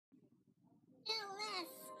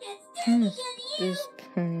Who's this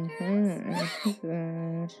pony? I don't know who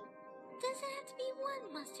that is. Doesn't have to be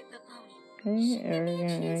one mustard pony. Are you ever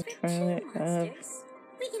gonna wake Twilight up?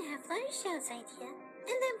 We can have Fluttershy's idea,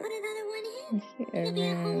 and then put another one in. Is she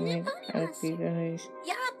ever gonna wake up, you guys?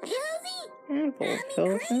 Yeah, Pilsy! Apple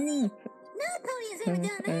Pilsen? No pony's ever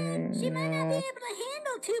done that. She might not be able to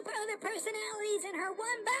handle two other personalities in her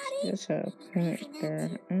one body. Just a point there.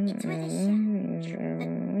 I don't know when you're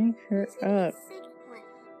gonna wake her up.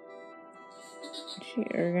 Is she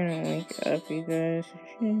ever gonna wake up, you guys?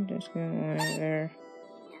 She's just gonna lie there.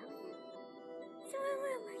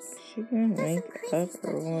 Is she gonna wake up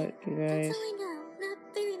or what, you guys? Not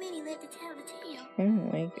very many live to tell the tale. She's gonna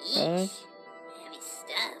wake up? Heavy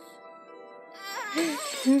stuff.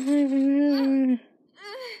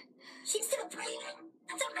 She's still breathing.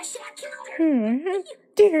 I thought my shot killed her. How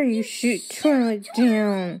dare you shoot Twilight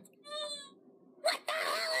down? What the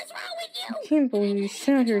hell is wrong with you? I can't believe you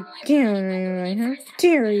shot her down anyway. How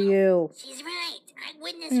dare you? She's right. I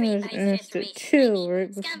witnessed it too,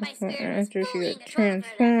 right before after she got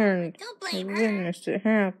transformed. I witnessed it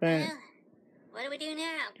happen. Well, what do we do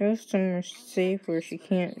now? Go somewhere safe where she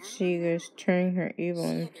can't see you guys turning her evil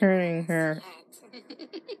and hurting her.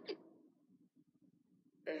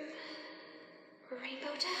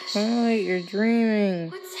 Rainbow Dash. Twilight, you're dreaming.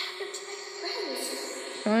 What's happened to my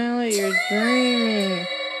friends? Twilight, you're dreaming.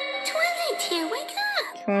 Twilight, dear, wake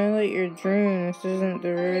up. Twilight, you're dreaming. This isn't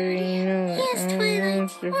the road you know it. Yes, Twilight.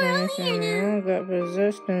 Monster We're all friends here and now. all got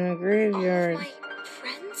possessed in the graveyard. All of my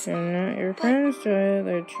friends? They're not your friends, Twilight.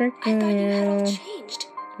 They're I tricking thought you had all you. changed.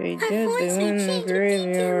 They Our did. They voice went in the changed. We're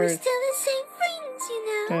graveyard. still the same friends, you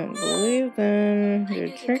know. Don't believe them. I knew They're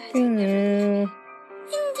you guys tricking would never you.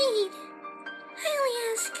 Indeed. I only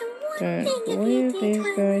ask one Don't thing of you, believe dear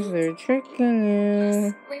these Twilight. guys. They're tricking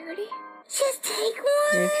you. Rarity? Just take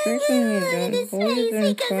one. They're tricking you. Don't believe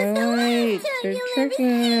them, Twilight. They're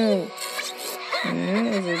tricking you. I knew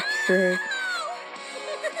it was a trick.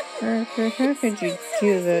 Arthur, how could you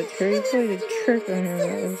do that? You played a trick on her.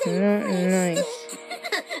 That was not nice.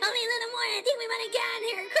 Only a little more, I think we might have gotten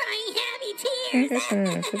her crying happy I tears. guess I'm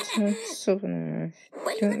gonna put some soap in her mouth.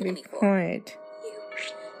 What are you Don't looking be at me for? quiet.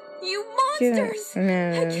 You Get monsters! out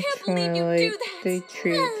mad I at them, can't believe you Twilight. do that. They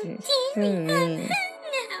treat you so mean. No,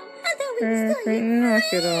 I thought we were Arthur, still your knock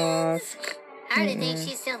it friends. off. Hard to think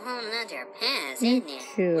she's still holding on to her past, You isn't it?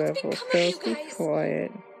 too, What's Apple become of Pills. you Be guys?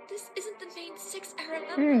 quiet. This isn't the main 6 era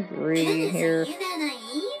I member. agree Goodness, here. are you that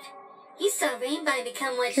naive? You saw Rainbow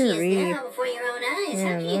become what Sure, she is Eve. now before your own eyes. How Yeah,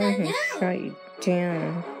 can the you one not who know? shot you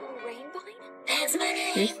down. Rainvine? That's my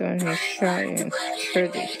name. She's the one who shot you and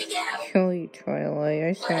tried to kill you, Twilight.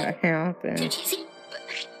 I saw it happen. Too cheesy?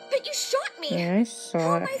 But you shot me! Yeah, I saw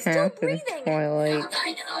How am it I still happen, breathing? Twilight.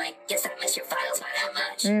 I know. I guess I missed your files by that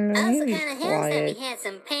much. Rainbow, Also you be kind of helps that we quiet. had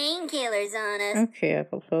some painkillers on us. Okay,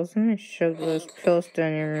 Apple Pills, I'm gonna shove those pills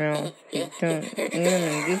down your mouth. You don't eat them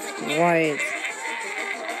and be quiet.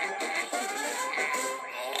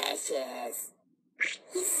 Precious.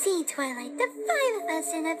 You see, Twilight, the 5 of us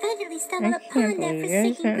eventually I stumbled can't upon that believe you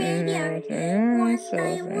guys forsaken didn't know graveyard. there One myself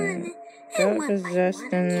by one. and And got one possessed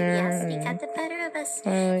by in one, there curiosity got and the better of us.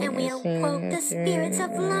 Twilight And we is seeing awoke the us spirits of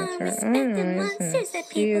long-respected monsters that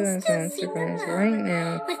see you people as still monster seem to friends love. right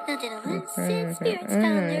now. With no little In unsaid front of her spirits found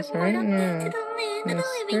their eyes portal right back now. to the land And of the the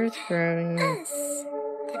living. spirits grabbing you. Us.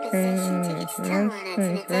 The Turning possession took you its to toll on monster us,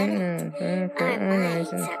 friends and right it now. In front of her our eyes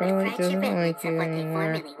minds and have Twilight fractured doesn't like remnants you of what they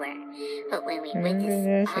anymore. formerly were. But when we Remember witnessed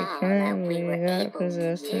this? I all cannot that we believe were you got able to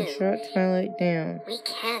possessed and do, shot Twilight down. we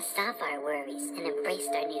cast off our worries and embraced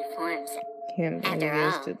our new forms. Can't believe you After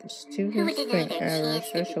guys all, did the who would stupidest deny thing their ever, chance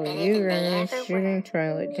to be especially better you, than they Remy, ever shooting were?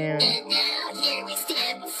 Twilight down. And now here we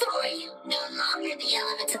stand before you, no longer the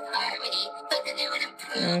elements of harmony, but the new and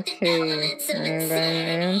improved Okay, elements of and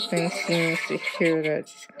I don't think she insanity. needs to hear that.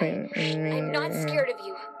 She's quite I'm not scared of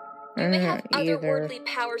you. You I'm may not have either. otherworldly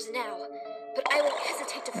powers now, but I won't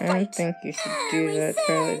hesitate to I don't fight. think you should do that,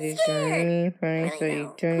 Twilight. These are mean funnies that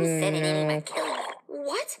you don't Who said even anything know. about killing you?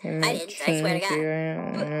 What? It I might didn't, I swear to change God. you. I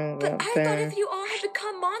don't know But about I thought that. if you all had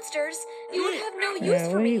become monsters, you would have no use Yeah,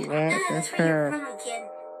 for what do me. you want That's from where you're her? wrong, kid.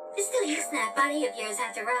 You're still using that body of yours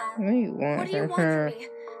after all. What do you What want do you from want her? from me?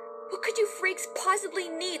 What could you freaks possibly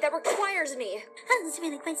need that requires me? Oh, it's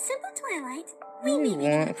really quite simple, Twilight. What do you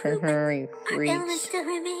want from her, you Our elements freaks? still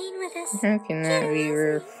remain with us. How can that be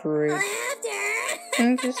your freak?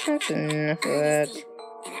 Laughter. Just that's enough of that. Honesty.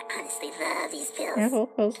 And I honestly love these pills. Apple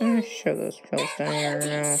Pills, I'm gonna shove those pills down your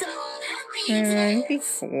mouth. So And be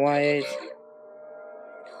quiet.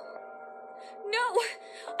 No,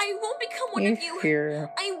 I won't become one You of you. fear.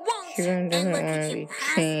 I won't. She doesn't And what want could to you be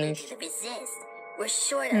possibly changed. do to resist? We're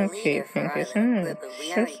short a Okay, leader for our Pincus, little I'm group, gonna but we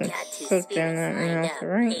shut already some got 2 soap down spirits that lined mouth up,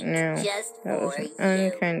 right picked now. just That was for you.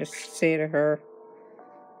 unkind to say to her.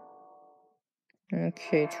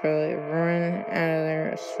 Okay, Twilight, run out of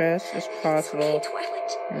there as fast as possible. Okay,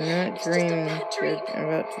 Twilight. I'm not It's dreaming. just a bad dream. They're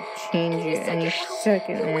about to change you any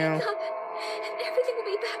second you'll now. wake up, and everything will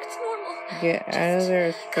be back to normal. Get out of there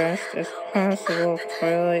as fast as possible,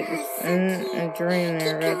 Twilight. This isn't a dream.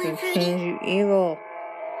 They're about to change you evil.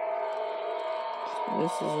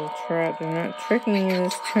 This is a trap. They're not tricking you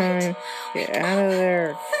this time. Get out of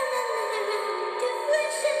there.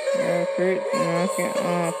 Fruit, knock it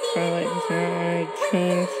off. Twilight does not want to be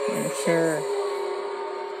changed, I'm sure.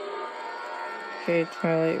 Okay,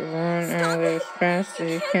 Twilight, run out of there as fast as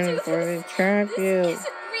you can before they trap you. This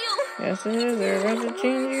isn't real. Yes, it is. They're about to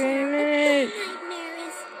change you any minute.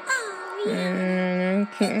 And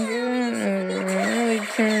I can't get out. They're really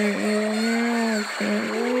turning evil now. I can't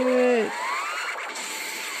believe it.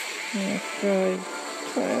 Oh, God.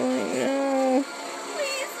 Twilight, no.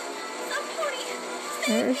 Please, stop Tony.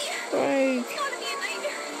 Where's Spike? It's gotta be a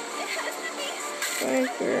nightmare. It has to be.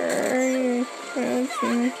 Spike, where are you? Twilight,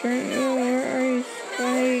 gonna turn evil. Where are you,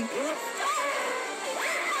 Spike?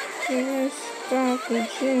 You gotta stop it.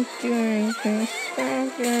 You didn't do anything.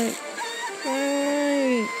 Stop it.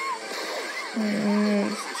 Twilight. Oh,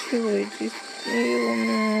 it's too late. She's evil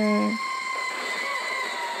now.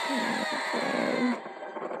 Oh, God.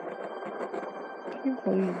 I can't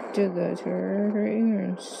believe you did that to her. You're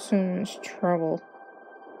in so much trouble.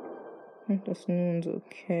 I guess no one's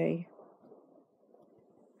okay.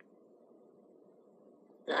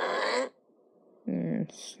 You're in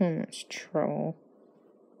so much trouble.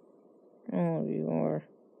 All of you are.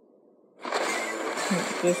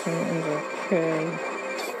 This one's okay.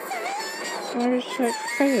 Why did I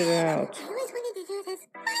cut it out?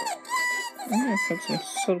 I'm gonna put some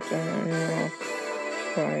soap down right now.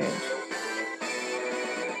 Quiet.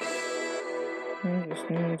 This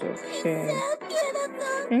one's okay.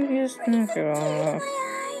 And just knock it off.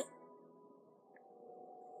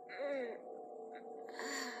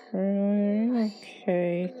 Really?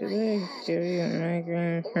 Okay. Did they give you a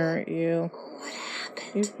migraine and hurt you? What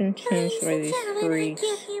happened? You've been changed by these freaks.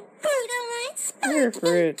 You're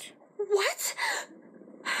fruit. What?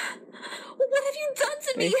 What have you done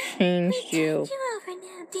to They me? changed you. You're over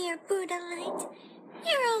now, dear Brutalight.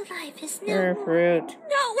 Your old life is You're a no fruit.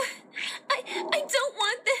 No, I don't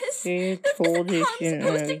want this. They This told isn't you how she didn't I'm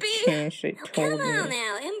want supposed to to be be. changed. They Come told on you.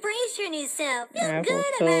 now, embrace your new self. Feel Apple good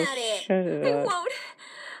Phil, about it. shut it I up. won't.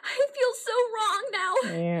 I feel so wrong now.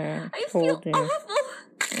 Yeah, I told feel you. awful.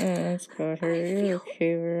 Oh, let's go here. You're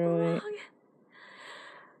okay, really? Wrong.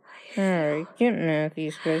 Alright, get mad at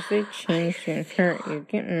these guys. They changed you and hurt you.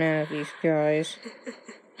 Get mad at these guys.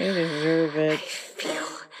 They deserve I it. feel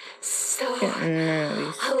so Get mad at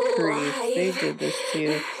these creeps. They did this to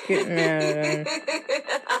you. Get mad at them.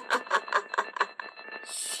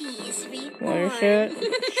 She's reborn. Let her shut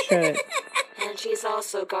it? Shut it. And she's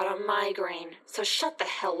also got a migraine, so shut the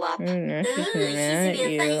hell up. Now she's Ooh, mad at she's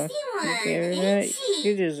a you. feisty one, You give her ain't that? she?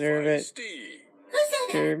 You deserve it. Who said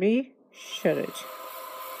that? Derby, shut it.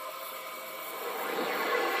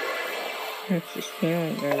 She's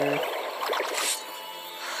feeling better.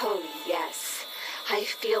 Oh, yes. I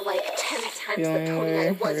feel like 10 times the Feeling pony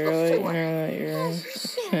I better, was really? before. Now that you're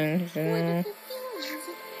changed now.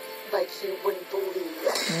 Like you wouldn't believe.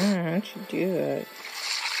 How'd you do that?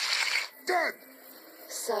 Done.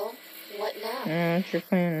 So, what now? What's your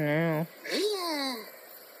plan now?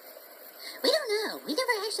 We don't know. We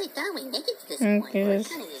never actually thought we'd make it to this point. Okay, We're just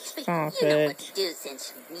kind of expecting stop you know it. what to do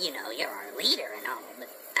since, you know, you're our leader and all, but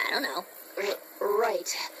I don't know.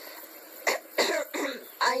 Right.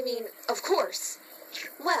 I mean, of course.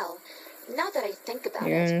 Well, now that I think about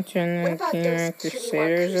You it, gonna turn what the about Female those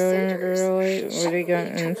Crusaders over, girlie? What do you got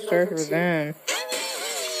in store for them?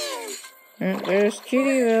 There's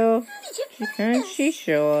Kittyville. She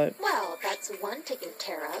show up? Well, that's one taken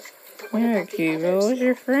care of. But what Yeah, about the Kittyville, others? where's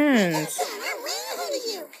your friends? I'm way ahead of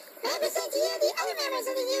you. Ever since you the other members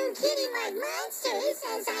of the new kitty-like monsters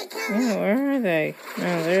as I call Oh, where are they?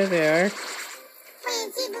 Oh, there they are.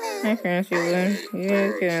 Fancy Blue. Hi, Fancy Blue.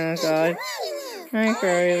 You can God. Hi,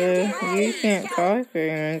 Crowley Lou. You can't talk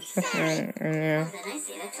very much right now. Then I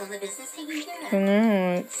see that's all the business taken care So of.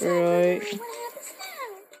 now what, girlie? What happens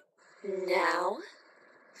now? Now?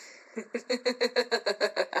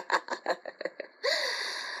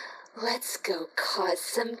 Let's go cause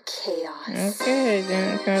some chaos. Okay,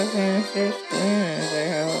 don't cause monsters. I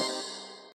hope.